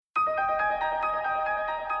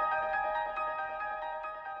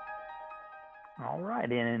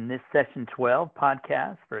right, in this session 12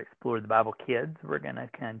 podcast for Explore the Bible Kids, we're going to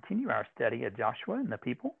continue our study of Joshua and the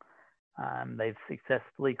people. They've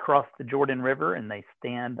successfully crossed the Jordan River and they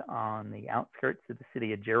stand on the outskirts of the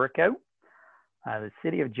city of Jericho. The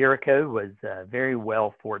city of Jericho was very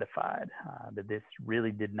well fortified, but this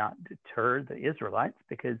really did not deter the Israelites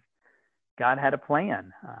because God had a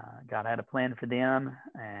plan. God had a plan for them,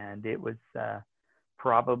 and it was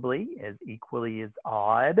probably as equally as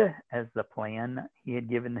odd as the plan he had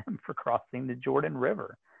given them for crossing the Jordan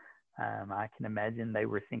River. I can imagine they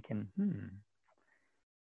were thinking,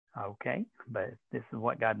 okay, but if this is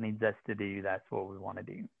what God needs us to do, that's what we want to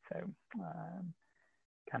do. So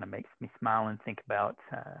kind of makes me smile and think about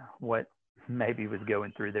what maybe was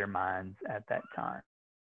going through their minds at that time.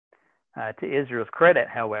 To Israel's credit,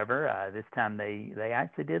 however, this time they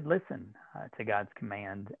actually did listen to God's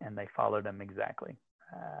command and they followed him exactly.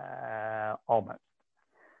 Almost.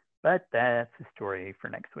 But that's a story for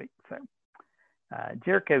next week. So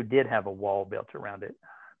Jericho did have a wall built around it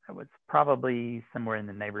that was probably somewhere in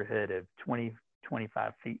the neighborhood of 20-25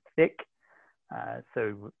 feet thick.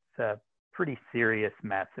 So it's a pretty serious,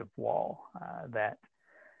 massive wall that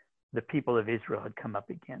the people of Israel had come up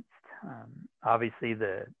against. Obviously,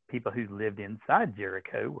 the people who lived inside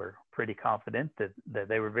Jericho were pretty confident that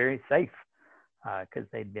they were very safe because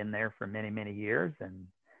they'd been there for many, many years. And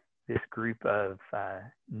this group of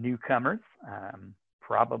newcomers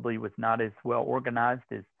probably was not as well organized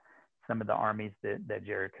as some of the armies that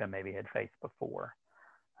Jericho maybe had faced before.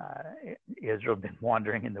 Israel had been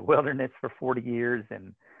wandering in the wilderness for 40 years,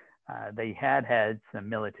 and they had some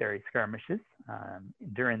military skirmishes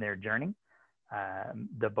during their journey.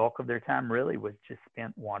 The bulk of their time really was just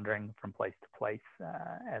spent wandering from place to place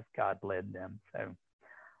as God led them. So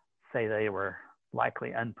say they were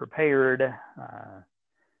likely unprepared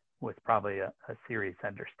was probably a serious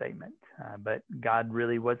understatement. But God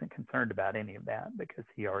really wasn't concerned about any of that because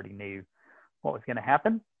he already knew what was going to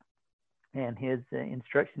happen. And his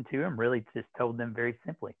instruction to them really just told them very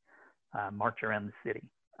simply, march around the city.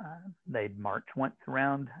 They'd march once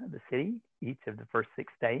around the city each of the first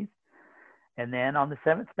 6 days. And then on the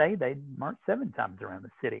 7th day, they'd march 7 times around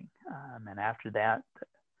the city. And after that, the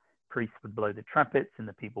priests would blow the trumpets and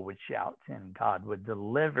the people would shout, and God would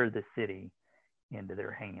deliver the city into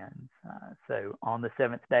their hands. So on the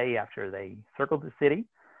 7th day, after they circled the city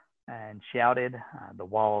and shouted, the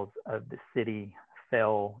walls of the city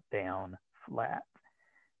fell down flat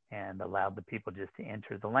and allowed the people just to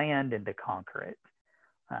enter the land and to conquer it.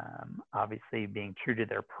 Obviously, being true to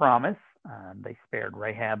their promise, they spared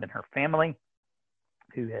Rahab and her family,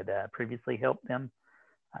 who had previously helped them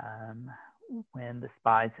when the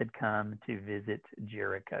spies had come to visit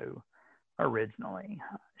Jericho originally.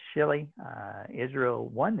 Surely, Israel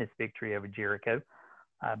won this victory over Jericho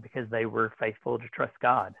because they were faithful to trust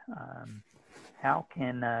God. How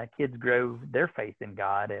can kids grow their faith in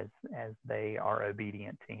God as they are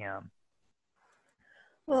obedient to him?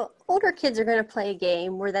 Well, older kids are going to play a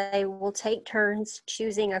game where they will take turns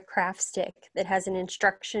choosing a craft stick that has an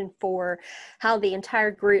instruction for how the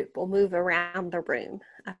entire group will move around the room.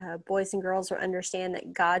 Boys and girls will understand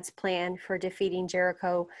that God's plan for defeating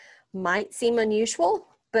Jericho might seem unusual,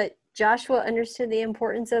 but Joshua understood the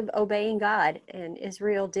importance of obeying God, and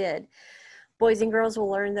Israel did. Boys and girls will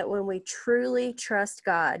learn that when we truly trust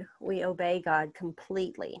God, we obey God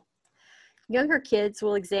completely. Younger kids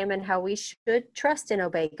will examine how we should trust and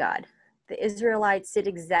obey God. The Israelites did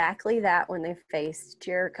exactly that when they faced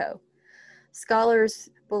Jericho. Scholars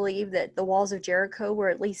believe that the walls of Jericho were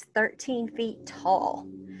at least 13 feet tall.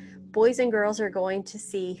 Boys and girls are going to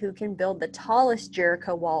see who can build the tallest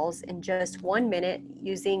Jericho walls in just 1 minute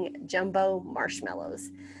using jumbo marshmallows.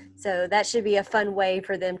 So that should be a fun way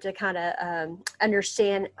for them to kind of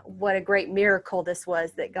understand what a great miracle this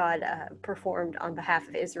was that God performed on behalf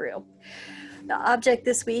of Israel. The object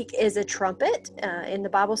this week is a trumpet. In the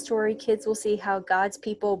Bible story, kids will see how God's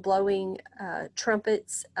people blowing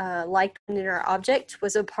trumpets like in our object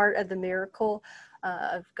was a part of the miracle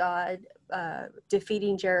of God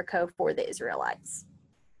defeating Jericho for the Israelites.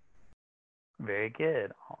 Very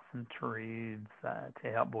good. Awesome truths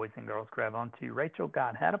to help boys and girls grab onto. Rachel,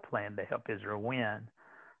 God had a plan to help Israel win.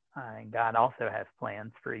 And God also has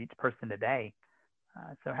plans for each person today.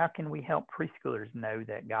 So how can we help preschoolers know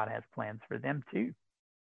that God has plans for them too?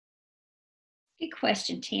 Good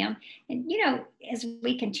question, Tim. And, as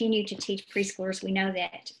we continue to teach preschoolers, we know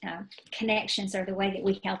that connections are the way that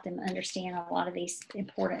we help them understand a lot of these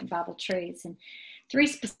important Bible truths. And 3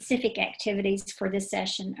 specific activities for this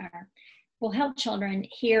session will help children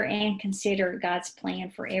hear and consider God's plan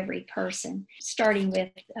for every person, starting with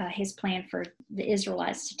his plan for the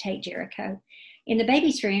Israelites to take Jericho. In the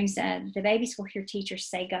babies' rooms, the babies will hear teachers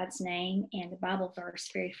say God's name and the Bible verse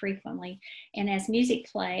very frequently. And as music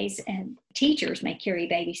plays, and teachers may carry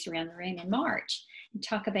babies around the room and march and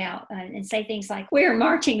talk about and say things like, "We're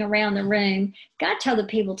marching around the room. God told the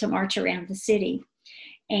people to march around the city."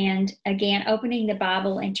 And again, opening the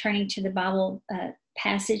Bible and turning to the Bible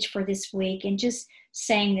passage for this week and just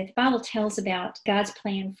saying that the Bible tells about God's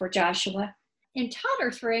plan for Joshua. In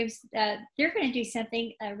toddlers' rooms, they're going to do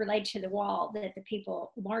something related to the wall that the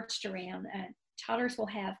people marched around. Toddlers will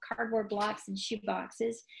have cardboard blocks and shoe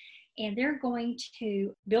boxes, and they're going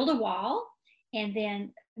to build a wall and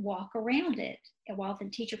then walk around it while the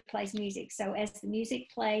teacher plays music. So as the music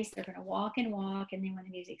plays, they're going to walk, and then when the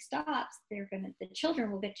music stops, the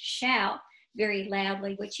children will get to shout very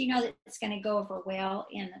loudly, which you know that's going to go over well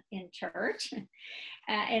in church,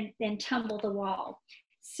 and then tumble the wall.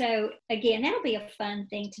 So again, that'll be a fun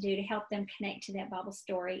thing to do to help them connect to that Bible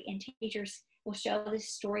story. And teachers will show this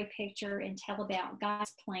story picture and tell about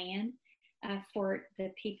God's plan for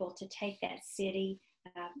the people to take that city,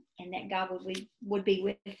 and that God would be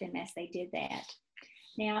with them as they did that.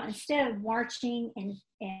 Now, instead of marching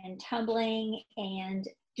and tumbling and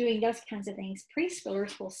doing those kinds of things,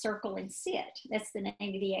 preschoolers will circle and sit. That's the name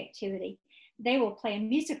of the activity. They will play a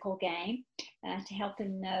musical game to help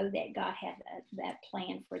them know that God had that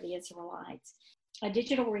plan for the Israelites. A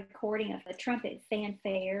digital recording of a trumpet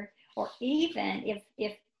fanfare, or even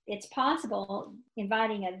if it's possible,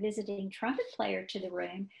 inviting a visiting trumpet player to the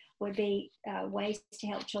room would be ways to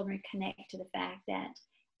help children connect to the fact that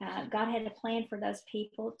God had a plan for those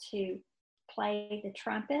people to play the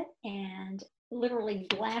trumpet and literally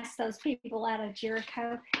blast those people out of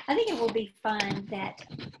Jericho. I think it will be fun that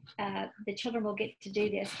the children will get to do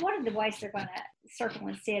this. One of the ways they're going to circle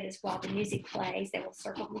and sit is while the music plays, they will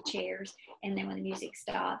circle the chairs, and then when the music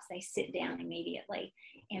stops, they sit down immediately.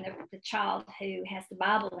 And the child who has the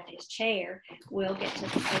Bible in his chair will get to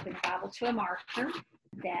open the Bible to a marker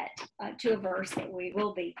to a verse that we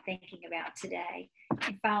will be thinking about today.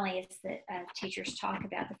 And finally, it's that teachers talk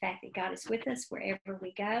about the fact that God is with us wherever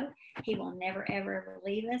we go. He will never, ever, ever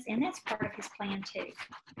leave us. And that's part of his plan too.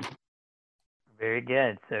 Very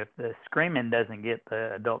good. So if the screaming doesn't get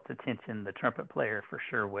the adults' attention, the trumpet player for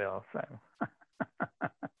sure will. So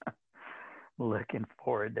looking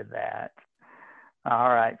forward to that. All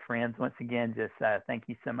right, friends. Once again, just thank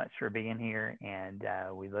you so much for being here, and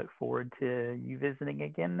we look forward to you visiting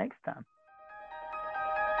again next time.